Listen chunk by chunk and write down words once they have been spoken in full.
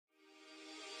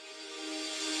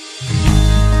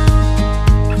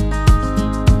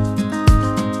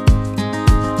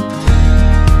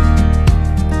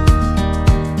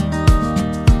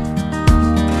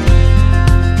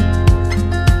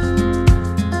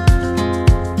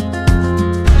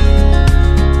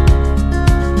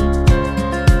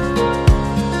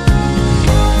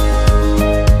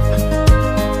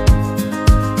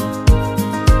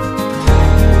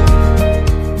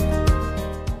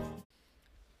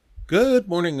Good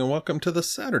morning and welcome to the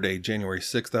Saturday, January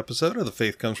 6th episode of the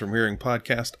Faith Comes From Hearing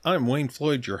podcast. I'm Wayne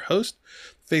Floyd, your host.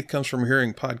 Faith Comes From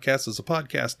Hearing podcast is a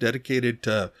podcast dedicated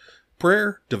to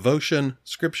prayer, devotion,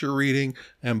 scripture reading,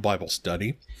 and Bible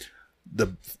study.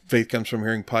 The Faith Comes From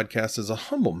Hearing podcast is a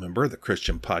humble member of the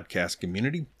Christian podcast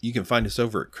community. You can find us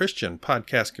over at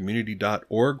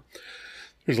christianpodcastcommunity.org.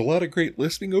 There's a lot of great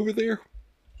listening over there.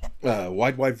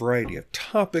 Wide variety of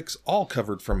topics, all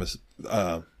covered from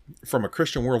a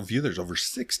Christian worldview. There's over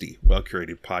 60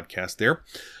 well-curated podcasts there.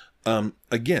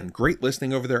 Again, great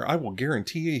listening over there. I will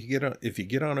guarantee you, if you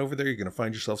get on over there, you're going to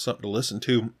find yourself something to listen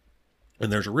to. And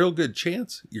there's a real good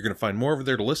chance you're going to find more over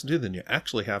there to listen to than you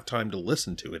actually have time to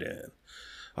listen to it in.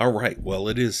 All right, well,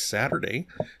 it is Saturday,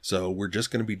 so we're just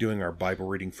going to be doing our Bible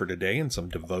reading for today and some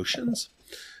devotions.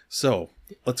 So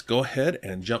let's go ahead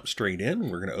and jump straight in.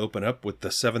 We're going to open up with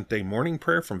the seventh-day morning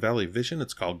prayer from Valley Vision.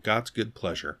 It's called God's Good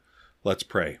Pleasure. Let's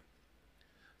pray.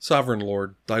 Sovereign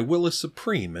Lord, thy will is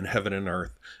supreme in heaven and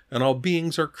earth, and all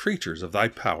beings are creatures of thy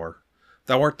power.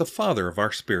 Thou art the Father of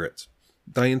our spirits.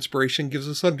 Thy inspiration gives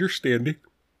us understanding.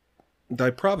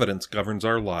 Thy providence governs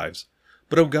our lives.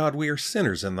 But, O God, we are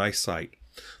sinners in thy sight.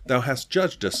 Thou hast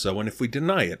judged us so, and if we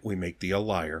deny it, we make thee a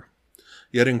liar.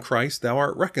 Yet in Christ thou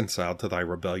art reconciled to thy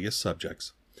rebellious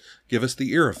subjects. Give us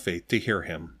the ear of faith to hear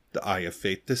him, the eye of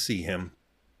faith to see him,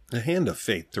 the hand of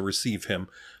faith to receive him,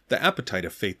 the appetite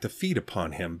of faith to feed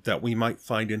upon him, that we might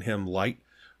find in him light,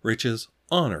 riches,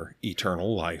 honor,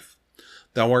 eternal life.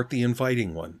 Thou art the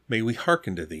inviting one. May we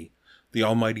hearken to thee. The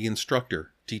almighty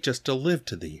instructor, teach us to live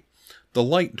to thee. The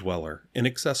light dweller,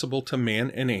 inaccessible to man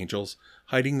and angels,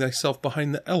 hiding thyself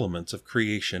behind the elements of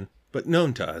creation, but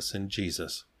known to us in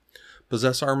Jesus.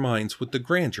 Possess our minds with the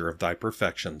grandeur of thy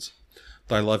perfections.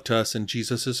 Thy love to us in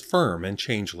Jesus is firm and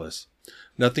changeless.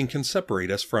 Nothing can separate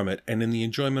us from it, and in the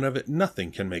enjoyment of it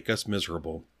nothing can make us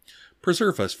miserable.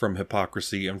 Preserve us from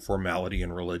hypocrisy and formality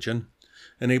in religion.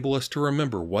 Enable us to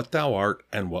remember what thou art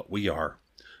and what we are,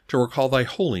 to recall thy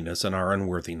holiness and our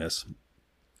unworthiness.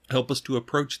 Help us to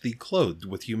approach thee clothed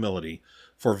with humility,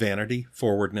 for vanity,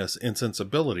 forwardness,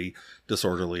 insensibility,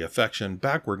 disorderly affection,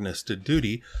 backwardness to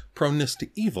duty, proneness to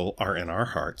evil are in our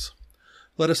hearts.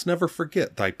 Let us never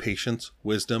forget thy patience,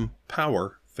 wisdom,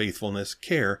 power, faithfulness,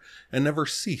 care, and never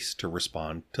cease to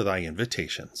respond to thy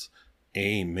invitations.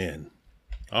 Amen.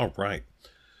 All right.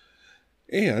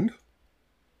 And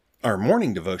our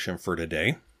morning devotion for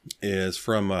today is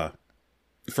from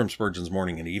Spurgeon's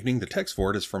Morning and Evening. The text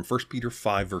for it is from 1 Peter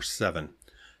 5, verse 7.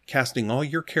 Casting all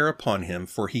your care upon him,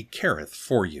 for he careth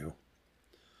for you.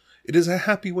 It is a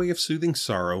happy way of soothing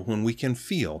sorrow when we can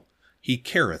feel, he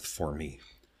careth for me.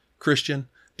 Christian,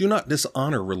 do not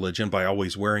dishonor religion by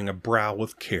always wearing a brow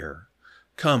of care.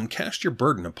 Come, cast your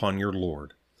burden upon your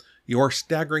Lord. You are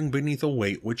staggering beneath a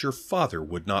weight which your Father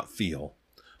would not feel.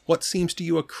 What seems to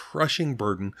you a crushing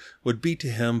burden would be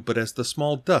to him but as the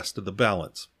small dust of the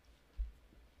balance.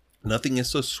 Nothing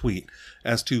is so sweet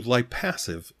as to lie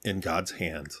passive in God's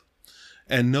hands,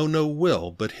 and know no will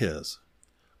but his.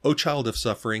 O child of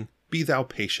suffering, be thou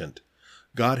patient.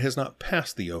 God has not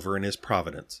passed thee over in his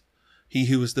providence. He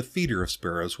who is the feeder of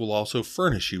sparrows will also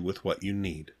furnish you with what you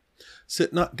need.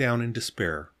 Sit not down in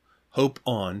despair. Hope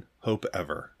on, hope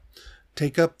ever.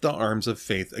 Take up the arms of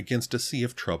faith against a sea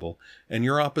of trouble, and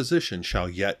your opposition shall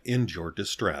yet end your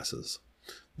distresses.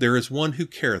 There is one who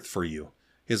careth for you.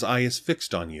 His eye is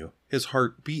fixed on you. His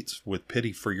heart beats with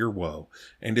pity for your woe,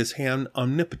 and his hand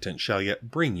omnipotent shall yet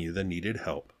bring you the needed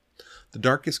help. The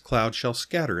darkest cloud shall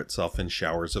scatter itself in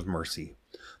showers of mercy.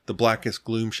 The blackest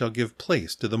gloom shall give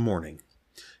place to the morning.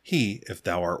 He, if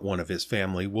thou art one of his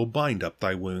family, will bind up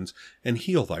thy wounds and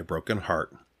heal thy broken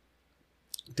heart.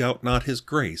 Doubt not his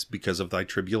grace because of thy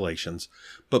tribulations,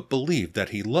 but believe that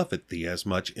he loveth thee as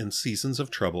much in seasons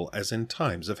of trouble as in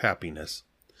times of happiness.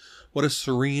 What a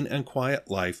serene and quiet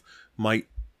life might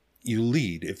you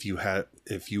lead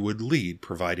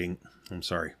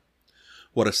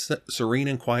What a serene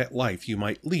and quiet life you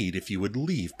might lead if you would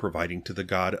leave providing to the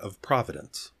God of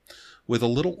providence. With a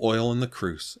little oil in the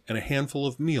cruse and a handful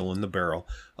of meal in the barrel,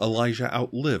 Elijah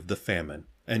outlived the famine,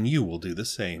 and you will do the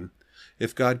same.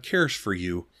 If God cares for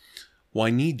you, why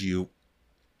need you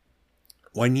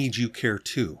care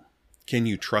too? Can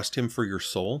you trust him for your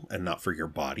soul and not for your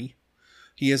body?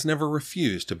 He has never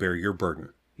refused to bear your burden.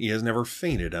 He has never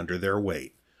fainted under their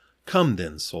weight. Come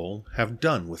then, soul, have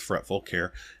done with fretful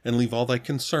care, and leave all thy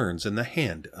concerns in the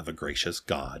hand of a gracious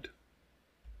God.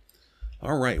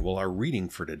 All right, well, our reading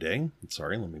for today,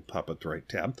 let me pop up the right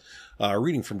tab. Our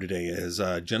reading from today is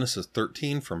Genesis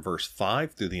 13 from verse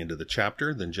 5 through the end of the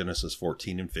chapter, then Genesis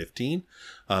 14 and 15,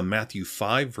 Matthew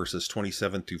 5 verses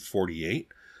 27 through 48,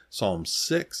 Psalm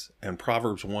 6, and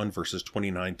Proverbs 1, verses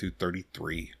 29 through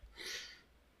 33.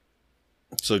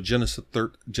 So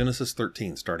Genesis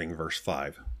 13, starting verse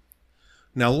 5.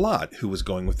 Now Lot, who was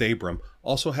going with Abram,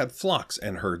 also had flocks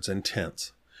and herds and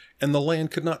tents. And the land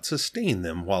could not sustain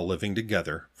them while living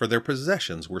together, for their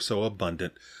possessions were so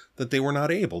abundant that they were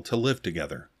not able to live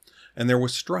together. And there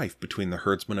was strife between the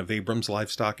herdsmen of Abram's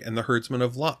livestock and the herdsmen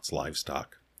of Lot's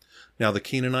livestock. Now the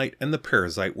Canaanite and the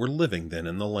Perizzite were living then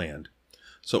in the land.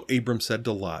 So Abram said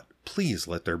to Lot, Please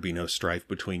let there be no strife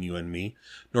between you and me,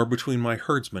 nor between my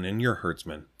herdsmen and your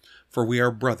herdsmen, for we are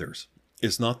brothers.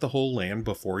 Is not the whole land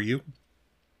before you?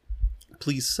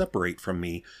 Please separate from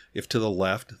me. If to the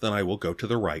left, then I will go to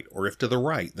the right, or if to the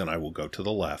right, then I will go to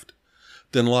the left.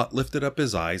 Then Lot lifted up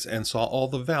his eyes and saw all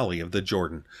the valley of the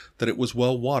Jordan, that it was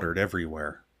well watered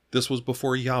everywhere. This was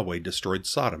before Yahweh destroyed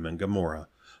Sodom and Gomorrah,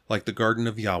 like the garden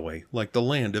of Yahweh, like the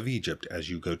land of Egypt,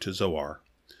 as you go to Zoar.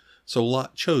 So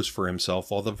Lot chose for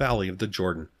himself all the valley of the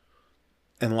Jordan,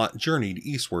 and Lot journeyed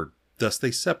eastward. Thus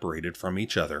they separated from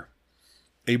each other.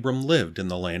 Abram lived in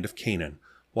the land of Canaan,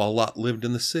 while Lot lived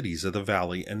in the cities of the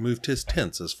valley and moved his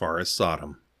tents as far as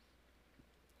Sodom.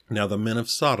 Now the men of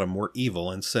Sodom were evil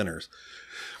and sinners,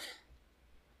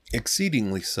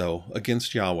 exceedingly so,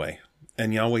 against Yahweh.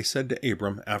 And Yahweh said to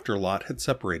Abram, after Lot had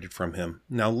separated from him,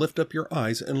 Now lift up your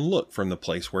eyes and look from the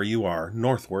place where you are,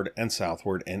 northward and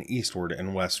southward and eastward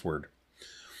and westward.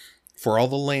 For all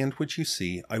the land which you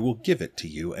see, I will give it to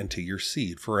you and to your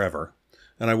seed forever.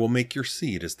 And I will make your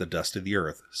seed as the dust of the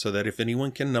earth, so that if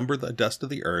anyone can number the dust of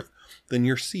the earth, then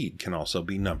your seed can also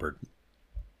be numbered.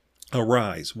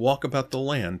 Arise, walk about the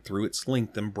land through its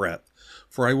length and breadth,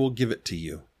 for I will give it to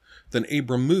you. Then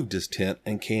Abram moved his tent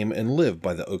and came and lived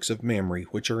by the oaks of Mamre,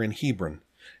 which are in Hebron,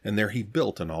 and there he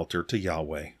built an altar to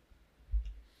Yahweh.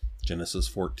 Genesis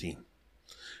 14.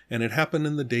 And it happened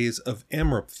in the days of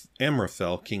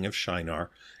Amraphel, king of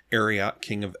Shinar, Arioch,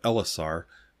 king of Elasar,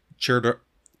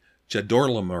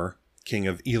 Chedorlaomer, king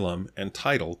of Elam, and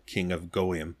Tidal, king of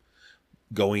Goim,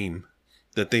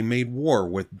 that they made war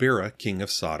with Bera, king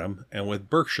of Sodom, and with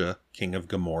Bersha, king of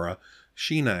Gomorrah,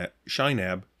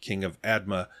 Shinab, king of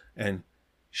Admah, and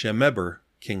Shemeber,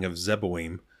 king of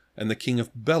Zeboim, and the king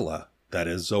of Bela, that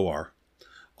is Zoar.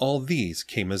 All these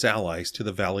came as allies to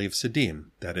the valley of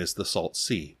Siddim, that is the Salt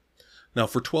Sea. Now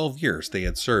for 12 years they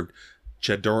had served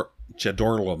Chedorlaomer,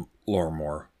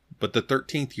 but the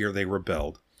 13th year they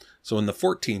rebelled. So in the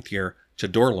 14th year,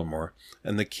 Chedorlaomer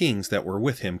and the kings that were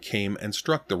with him came and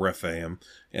struck the Rephaim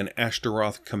and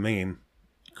Ashtaroth Karnaim,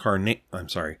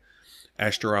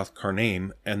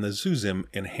 and the Zuzim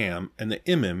in Ham, and the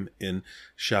Imim in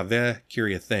Shaveh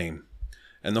Kiriathaim,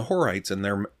 and the Horites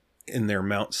in their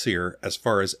Mount Seir, as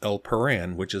far as El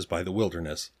Paran, which is by the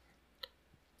wilderness.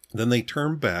 Then they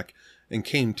turned back and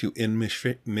came to En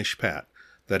Mishpat,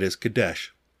 that is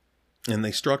Kadesh, and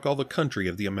they struck all the country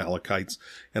of the Amalekites,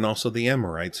 and also the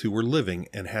Amorites who were living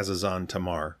in Hazazon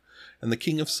Tamar. And the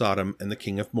king of Sodom, and the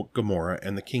king of Gomorrah,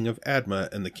 and the king of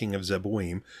Admah, and the king of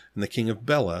Zeboim, and the king of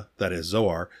Bela, that is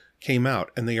Zoar, came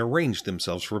out, and they arranged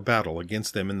themselves for battle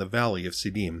against them in the valley of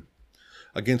Siddim.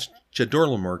 Against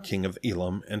Chedorlaomer, king of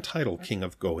Elam, and Tidal, king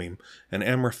of Goim, and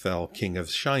Amraphel, king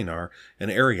of Shinar, and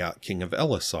Arioch, king of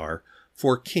Elasar,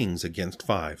 4 kings against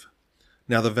 5.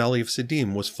 Now the valley of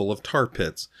Siddim was full of tar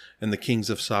pits, and the kings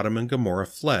of Sodom and Gomorrah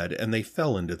fled, and they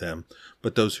fell into them.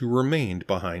 But those who remained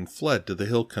behind fled to the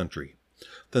hill country.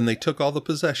 Then they took all the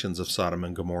possessions of Sodom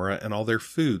and Gomorrah and all their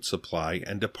food supply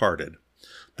and departed.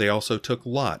 They also took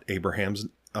Lot, Abram's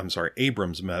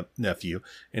nephew,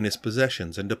 and his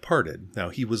possessions and departed. Now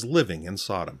he was living in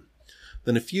Sodom.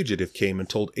 Then a fugitive came and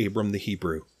told Abram the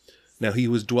Hebrew. Now he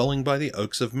was dwelling by the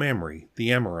oaks of Mamre,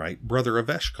 the Amorite, brother of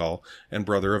Eshcol, and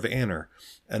brother of Aner,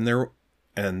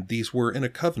 and these were in a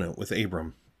covenant with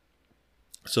Abram.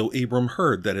 So Abram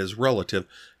heard that his relative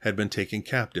had been taken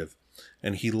captive,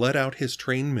 and he led out his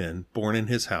trained men, born in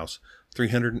his house,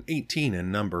 318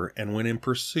 in number, and went in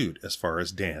pursuit as far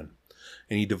as Dan.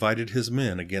 And he divided his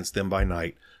men against them by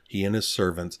night, he and his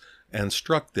servants, and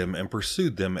struck them and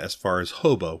pursued them as far as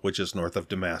Hobah, which is north of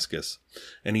Damascus.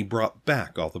 And he brought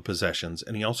back all the possessions,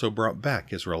 and he also brought back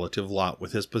his relative Lot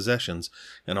with his possessions,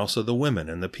 and also the women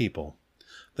and the people.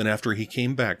 Then after he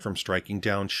came back from striking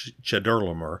down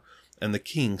Chedorlaomer, and the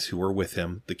kings who were with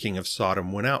him, the king of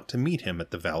Sodom went out to meet him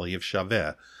at the valley of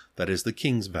Shaveh, that is the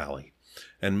king's valley.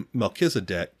 And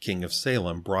Melchizedek, king of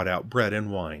Salem, brought out bread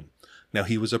and wine. Now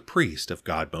he was a priest of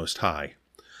God Most High.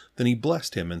 Then he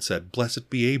blessed him and said, Blessed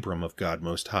be Abram of God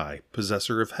Most High,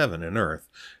 possessor of heaven and earth,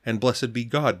 and blessed be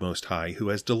God Most High, who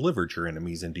has delivered your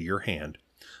enemies into your hand.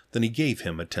 Then he gave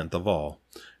him 1/10 of all.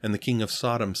 And the king of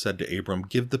Sodom said to Abram,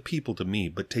 Give the people to me,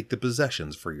 but take the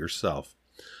possessions for yourself.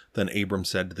 Then Abram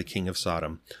said to the king of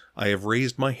Sodom, I have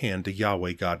raised my hand to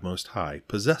Yahweh God Most High,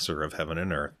 possessor of heaven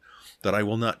and earth, that I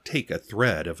will not take a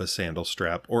thread of a sandal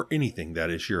strap or anything that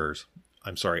is yours.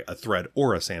 A thread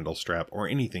or a sandal strap or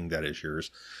anything that is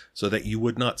yours, so that you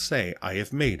would not say, I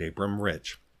have made Abram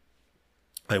rich.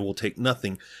 I will take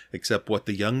nothing except what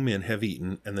the young men have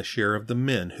eaten and the share of the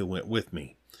men who went with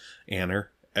me.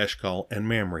 Aner, Eshcol, and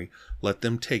Mamre, let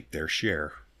them take their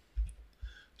share.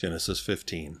 Genesis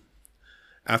 15.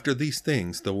 After these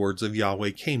things, the words of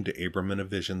Yahweh came to Abram in a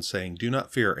vision, saying, Do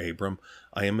not fear, Abram,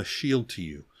 I am a shield to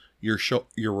you. Your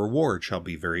reward shall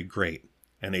be very great.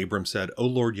 And Abram said, O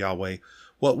Lord Yahweh,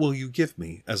 what will you give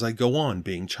me, as I go on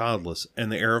being childless,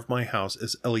 and the heir of my house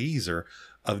is Eliezer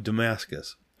of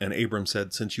Damascus? And Abram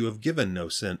said, Since you have given no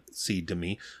seed to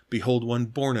me, behold, one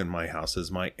born in my house is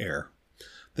my heir.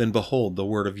 Then behold, the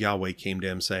word of Yahweh came to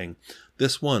him, saying,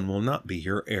 This one will not be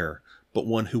your heir, but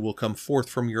one who will come forth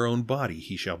from your own body,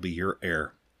 he shall be your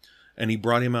heir. And he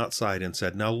brought him outside and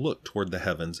said, Now look toward the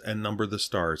heavens, and number the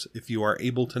stars, if you are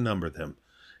able to number them.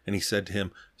 And he said to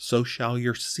him, So shall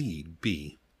your seed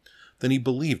be. Then he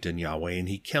believed in Yahweh, and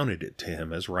he counted it to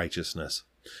him as righteousness.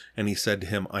 And he said to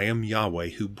him, I am Yahweh,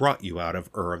 who brought you out of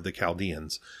Ur of the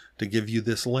Chaldeans, to give you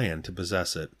this land to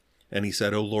possess it. And he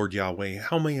said, O Lord Yahweh,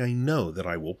 how may I know that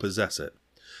I will possess it?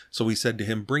 So he said to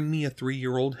him, Bring me a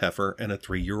 3-year-old heifer, and a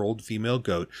 3-year-old female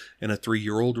goat, and a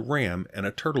 3-year-old ram, and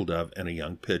a turtle dove, and a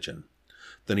young pigeon.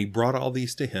 Then he brought all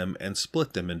these to him, and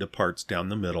split them into parts down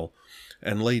the middle,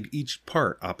 and laid each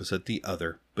part opposite the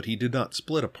other, but he did not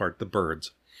split apart the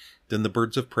birds. Then the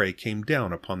birds of prey came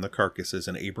down upon the carcasses,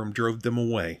 and Abram drove them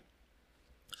away.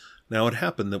 Now it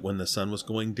happened that when the sun was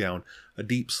going down, a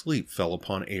deep sleep fell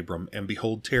upon Abram, and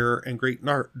behold, terror and great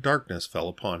darkness fell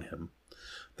upon him.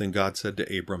 Then God said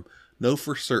to Abram, Know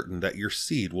for certain that your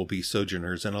seed will be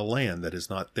sojourners in a land that is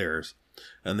not theirs,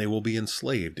 and they will be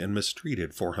enslaved and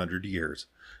mistreated 400 years.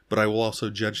 But I will also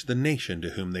judge the nation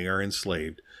to whom they are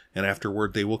enslaved, and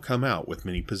afterward they will come out with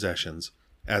many possessions.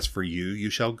 As for you, you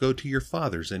shall go to your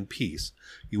fathers in peace.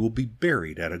 You will be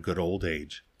buried at a good old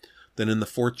age. Then in the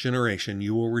 4th generation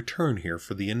you will return here,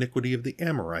 for the iniquity of the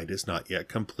Amorite is not yet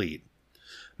complete.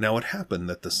 Now it happened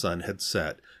that the sun had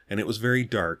set, and it was very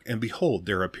dark, and behold,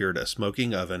 there appeared a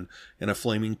smoking oven and a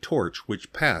flaming torch,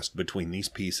 which passed between these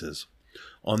pieces.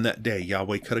 On that day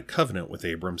Yahweh cut a covenant with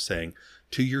Abram, saying,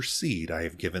 To your seed I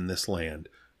have given this land,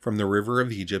 from the river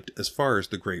of Egypt as far as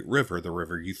the great river, the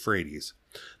river Euphrates.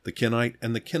 The Kenite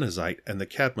and the Kenizzite and the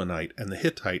Cadmonite and the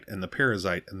Hittite and the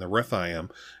Perizzite and the Rephaim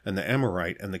and the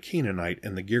Amorite and the Canaanite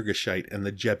and the Girgashite and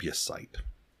the Jebusite.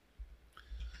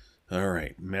 All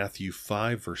right, Matthew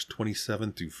 5, verse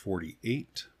 27 through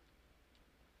 48.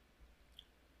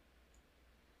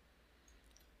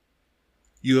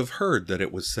 You have heard that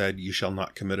it was said, You shall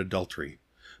not commit adultery.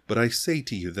 But I say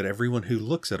to you that everyone who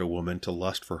looks at a woman to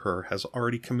lust for her has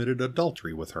already committed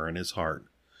adultery with her in his heart.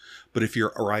 But if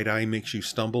your right eye makes you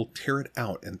stumble, tear it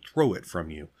out and throw it from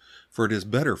you. For it is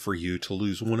better for you to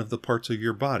lose one of the parts of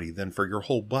your body than for your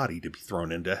whole body to be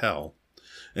thrown into hell.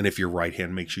 And if your right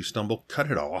hand makes you stumble, cut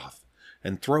it off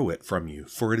and throw it from you.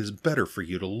 For it is better for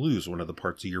you to lose one of the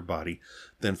parts of your body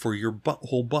than for your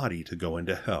whole body to go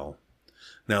into hell.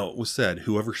 Now it was said,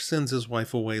 Whoever sends his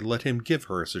wife away, let him give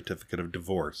her a certificate of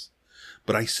divorce.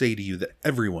 But I say to you that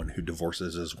everyone who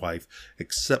divorces his wife,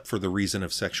 except for the reason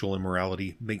of sexual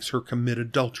immorality, makes her commit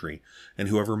adultery, and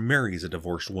whoever marries a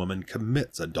divorced woman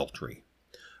commits adultery.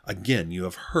 Again, you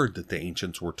have heard that the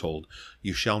ancients were told,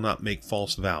 You shall not make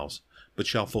false vows, but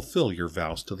shall fulfill your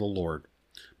vows to the Lord.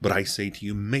 But I say to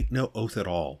you, make no oath at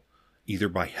all, either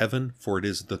by heaven, for it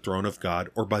is the throne of God,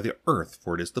 or by the earth,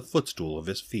 for it is the footstool of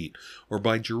his feet, or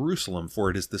by Jerusalem,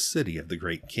 for it is the city of the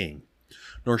great King.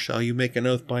 Nor shall you make an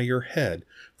oath by your head,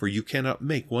 for you cannot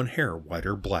make one hair white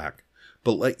or black.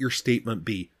 But let your statement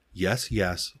be, Yes,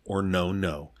 yes, or No,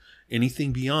 no.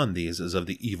 Anything beyond these is of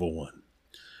the evil one.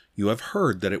 You have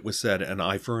heard that it was said, An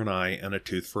eye for an eye, and a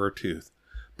tooth for a tooth.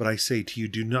 But I say to you,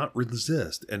 do not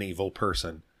resist an evil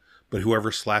person. But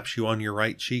whoever slaps you on your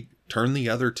right cheek, turn the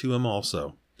other to him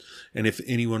also. And if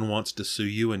anyone wants to sue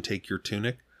you and take your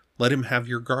tunic, let him have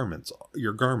your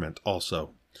garment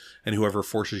also. And whoever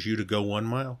forces you to go 1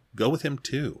 mile, go with him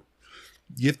 2.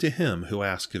 Give to him who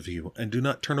asks of you, and do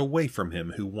not turn away from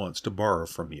him who wants to borrow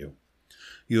from you.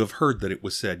 You have heard that it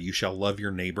was said, You shall love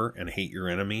your neighbor and hate your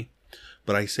enemy.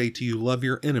 But I say to you, love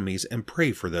your enemies and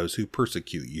pray for those who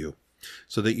persecute you,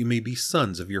 so that you may be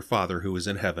sons of your Father who is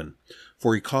in heaven.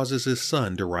 For he causes his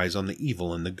sun to rise on the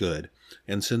evil and the good,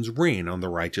 and sends rain on the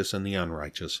righteous and the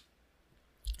unrighteous.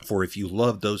 For if you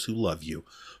love those who love you,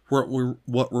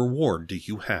 what reward do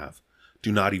you have?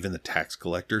 Do not even the tax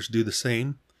collectors do the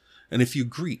same? And if you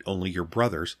greet only your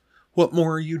brothers, what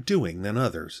more are you doing than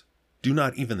others? Do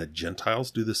not even the Gentiles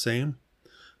do the same?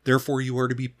 Therefore you are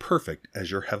to be perfect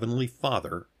as your heavenly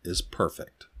Father is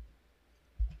perfect.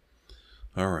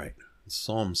 All right,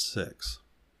 Psalm 6.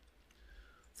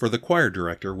 For the choir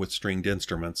director with stringed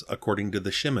instruments, according to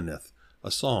the Sheminith, a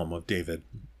psalm of David.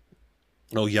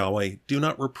 O Yahweh, do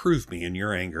not reprove me in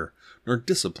your anger, nor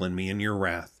discipline me in your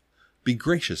wrath. Be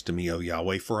gracious to me, O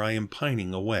Yahweh, for I am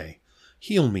pining away.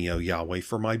 Heal me, O Yahweh,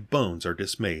 for my bones are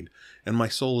dismayed, and my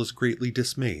soul is greatly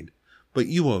dismayed. But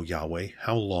you, O Yahweh,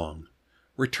 how long?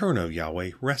 Return, O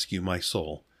Yahweh, rescue my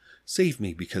soul. Save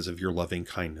me because of your loving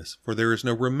kindness, for there is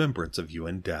no remembrance of you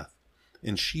in death.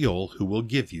 In Sheol who will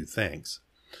give you thanks?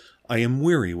 I am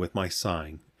weary with my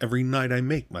sighing. Every night I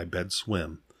make my bed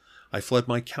swim. I fled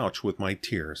my couch with my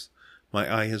tears.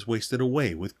 My eye has wasted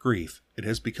away with grief. It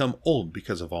has become old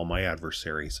because of all my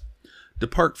adversaries.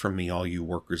 Depart from me, all you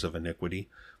workers of iniquity,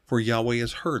 for Yahweh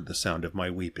has heard the sound of my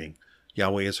weeping.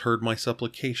 Yahweh has heard my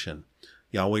supplication.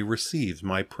 Yahweh receives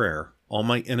my prayer. All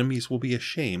my enemies will be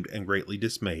ashamed and greatly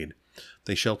dismayed.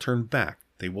 They shall turn back.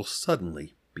 They will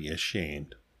suddenly be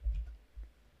ashamed.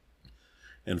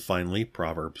 And finally,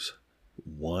 Proverbs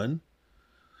 1,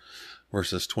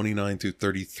 verses 29 through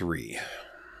 33.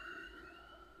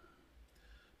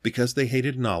 Because they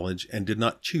hated knowledge and did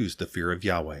not choose the fear of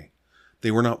Yahweh.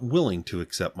 They were not willing to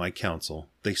accept my counsel.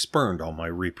 They spurned all my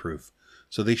reproof.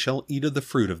 So they shall eat of the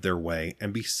fruit of their way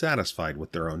and be satisfied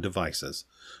with their own devices.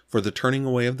 For the turning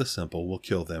away of the simple will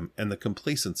kill them, and the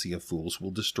complacency of fools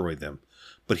will destroy them.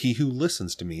 But he who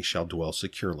listens to me shall dwell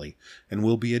securely, and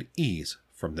will be at ease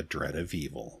from the dread of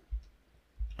evil.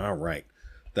 All right,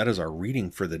 that is our reading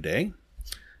for the day.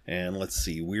 And let's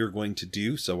see, we are going to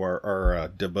do, so our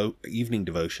evening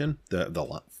devotion,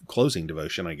 the closing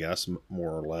devotion, I guess,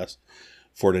 more or less,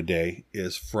 for today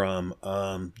is from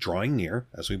Drawing Near,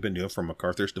 as we've been doing, from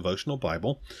MacArthur's Devotional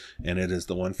Bible, and it is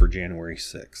the one for January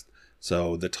 6th.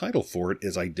 So the title for it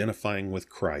is Identifying with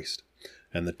Christ,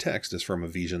 and the text is from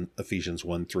Ephesians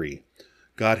 1:3.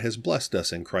 God has blessed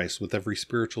us in Christ with every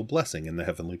spiritual blessing in the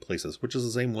heavenly places, which is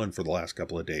the same one for the last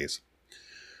couple of days.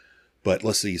 But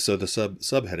let's see, so the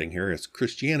subheading here is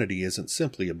Christianity isn't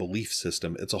simply a belief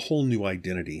system, it's a whole new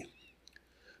identity.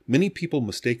 Many people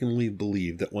mistakenly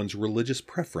believe that one's religious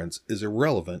preference is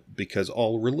irrelevant because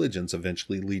all religions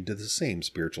eventually lead to the same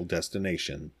spiritual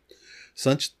destination.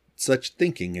 Such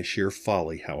thinking is sheer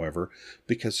folly, however,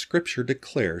 because Scripture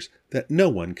declares that no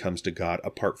one comes to God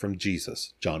apart from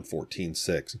Jesus, John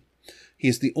 14:6. He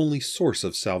is the only source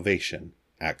of salvation,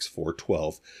 Acts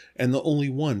 4:12, and the only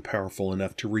one powerful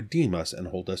enough to redeem us and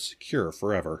hold us secure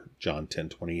forever, John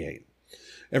 10:28.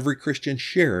 Every Christian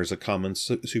shares a common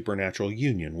supernatural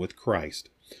union with Christ.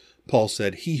 Paul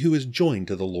said, "He who is joined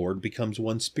to the Lord becomes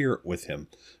one spirit with him,"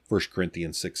 1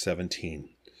 Corinthians 6:17.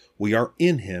 We are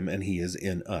in him and he is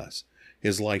in us.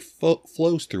 His life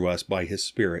flows through us by his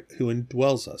Spirit who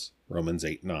indwells us, Romans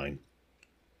 8:9.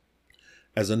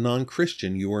 As a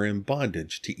non-Christian, you are in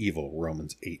bondage to evil,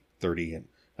 Romans 3:10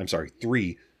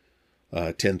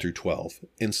 through 12.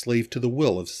 Enslaved to the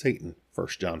will of Satan,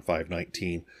 1 John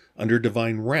 5:19. Under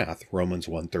divine wrath, Romans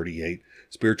 1:38.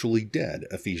 Spiritually dead,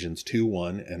 Ephesians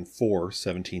 2:1 and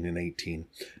 4:17 and 18.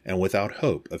 And without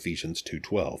hope, Ephesians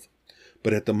 2:12.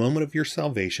 But at the moment of your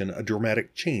salvation, a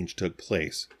dramatic change took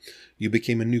place. You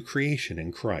became a new creation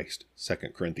in Christ,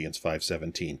 2 Corinthians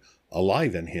 5:17.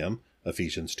 Alive in him,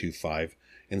 Ephesians 2:5.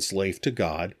 Enslaved to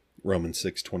God, Romans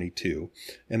 6:22,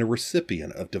 and a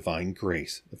recipient of divine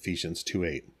grace, Ephesians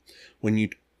 2:8. When you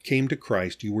came to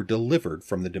Christ, you were delivered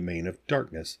from the domain of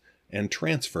darkness and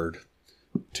transferred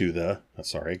to the,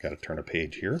 I got to turn a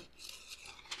page here,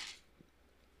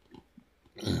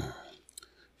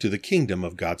 to the kingdom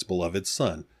of God's beloved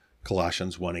Son,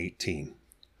 Colossians 1:18.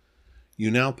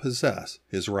 You now possess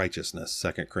his righteousness,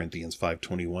 2 Corinthians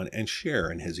 5:21, and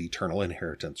share in his eternal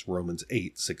inheritance, Romans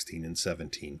 8:16 and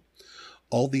 17.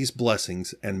 All those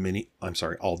blessings and many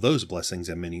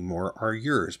more are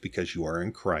yours because you are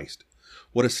in Christ.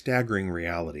 What a staggering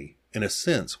reality. In a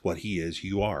sense, what he is,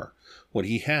 you are. What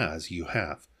he has, you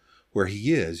have. Where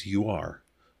he is, you are.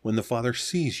 When the Father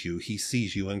sees you, he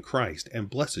sees you in Christ and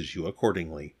blesses you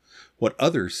accordingly. When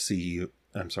others see you,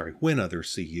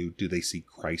 do they see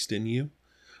Christ in you?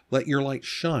 Let your light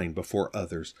shine before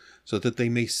others so that they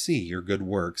may see your good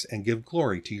works and give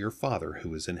glory to your Father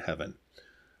who is in heaven.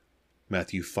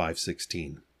 Matthew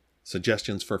 5:16.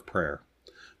 Suggestions for prayer.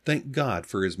 Thank God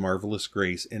for his marvelous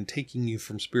grace in taking you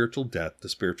from spiritual death to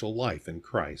spiritual life in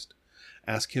Christ.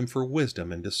 Ask him for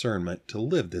wisdom and discernment to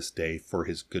live this day for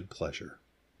his good pleasure.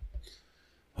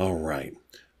 All right.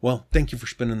 Well, thank you for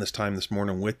spending this time this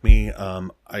morning with me.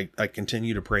 I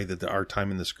continue to pray that our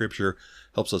time in the Scripture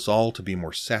helps us all to be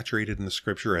more saturated in the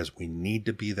Scripture as we need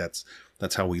to be. That's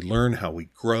how we learn, how we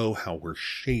grow, how we're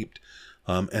shaped,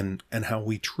 and how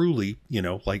we truly,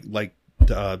 like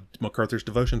MacArthur's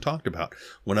devotion talked about.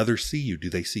 When others see you,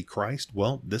 do they see Christ?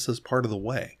 Well, this is part of the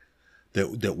way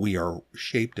that we are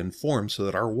shaped and formed so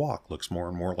that our walk looks more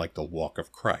and more like the walk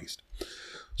of Christ.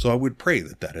 So I would pray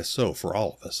that is so for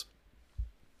all of us.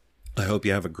 I hope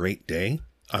you have a great day.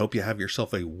 I hope you have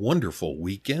yourself a wonderful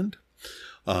weekend.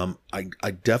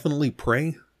 I definitely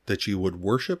pray that you would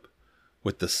worship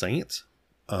with the saints.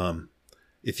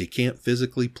 If you can't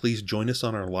physically, please join us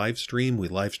on our live stream. We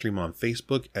live stream on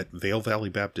Facebook at Vale Valley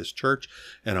Baptist Church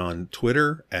and on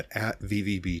Twitter at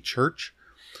VVB Church.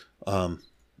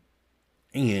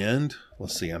 And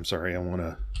let's see, I'm sorry,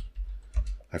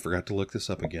 I forgot to look this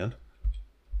up again.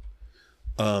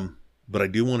 But I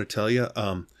do want to tell you,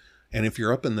 and if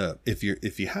you're up in if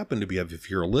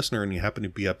you're a listener and you happen to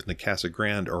be up in the Casa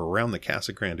Grande or around the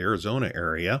Casa Grande, Arizona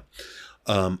area,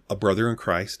 a brother in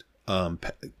Christ,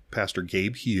 Pastor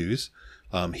Gabe Hughes,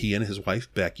 he and his wife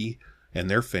Becky and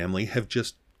their family have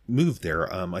just moved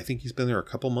there. I think he's been there a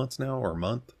couple months now, or a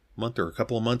month or a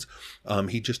couple of months.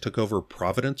 He just took over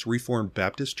Providence Reformed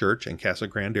Baptist Church in Casa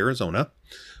Grande, Arizona.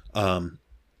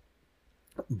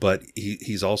 But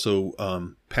he's also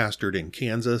pastored in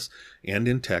Kansas and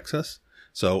in Texas.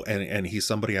 So, and he's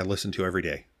somebody I listen to every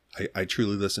day. I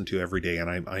truly listen to every day, and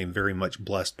I am very much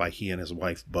blessed by he and his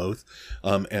wife both.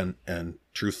 And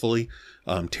truthfully,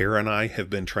 Tara and I have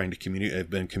been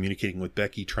communicating with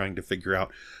Becky, trying to figure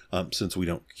out, since we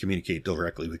don't communicate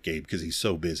directly with Gabe because he's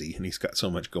so busy and he's got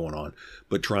so much going on,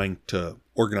 but trying to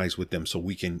organize with them so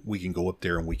we can go up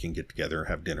there and we can get together and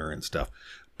have dinner and stuff.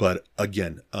 But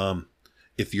again,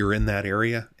 if you're in that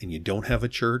area and you don't have a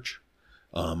church,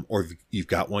 or if you've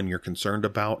got one you're concerned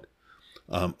about,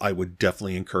 I would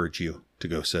definitely encourage you to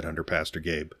go sit under Pastor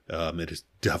Gabe. It is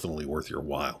definitely worth your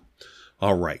while.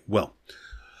 All right. Well,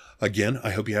 again, I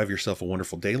hope you have yourself a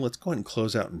wonderful day. Let's go ahead and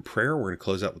close out in prayer. We're going to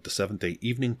close out with the seventh-day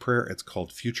evening prayer. It's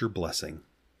called Future Blessing.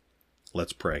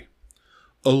 Let's pray.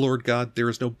 O Lord God, there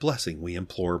is no blessing we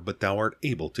implore, but thou art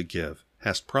able to give,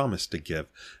 hast promised to give,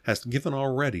 hast given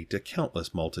already to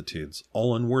countless multitudes,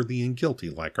 all unworthy and guilty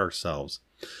like ourselves.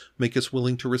 Make us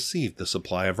willing to receive the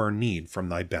supply of our need from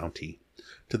thy bounty.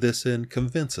 To this end,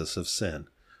 convince us of sin.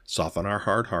 Soften our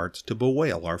hard hearts to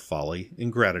bewail our folly,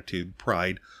 ingratitude,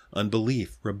 pride,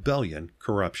 unbelief, rebellion,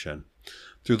 corruption.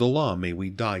 Through the law may we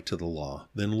die to the law,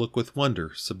 then look with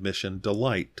wonder, submission,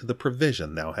 delight to the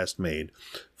provision thou hast made,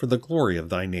 for the glory of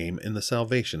thy name and the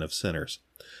salvation of sinners.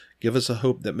 Give us a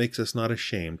hope that makes us not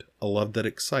ashamed, a love that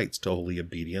excites to holy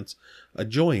obedience, a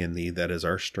joy in thee that is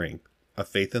our strength, a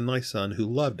faith in thy Son who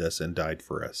loved us and died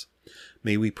for us.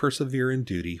 May we persevere in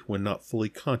duty when not fully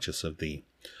conscious of thee.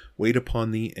 Wait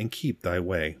upon thee and keep thy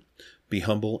way. Be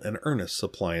humble and earnest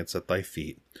suppliants at thy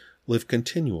feet. Live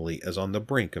continually as on the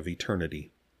brink of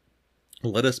eternity.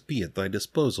 Let us be at thy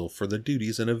disposal for the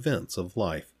duties and events of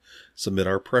life. Submit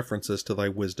our preferences to thy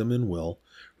wisdom and will.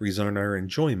 Resign our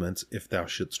enjoyments, if thou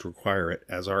shouldst require it,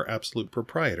 as our absolute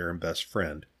proprietor and best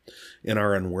friend. In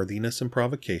our unworthiness and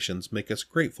provocations, make us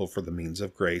grateful for the means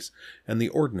of grace and the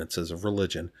ordinances of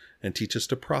religion, and teach us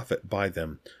to profit by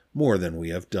them more than we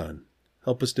have done.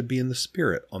 Help us to be in the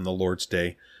Spirit on the Lord's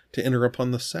day, to enter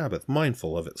upon the Sabbath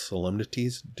mindful of its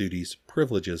solemnities, duties,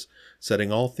 privileges,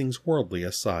 setting all things worldly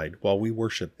aside while we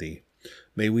worship thee.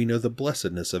 May we know the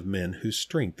blessedness of men whose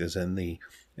strength is in thee,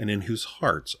 and in whose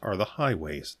hearts are the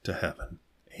highways to heaven.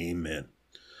 Amen.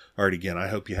 All right, again, I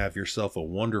hope you have yourself a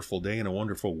wonderful day and a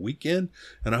wonderful weekend,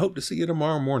 and I hope to see you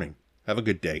tomorrow morning. Have a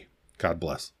good day. God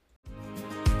bless.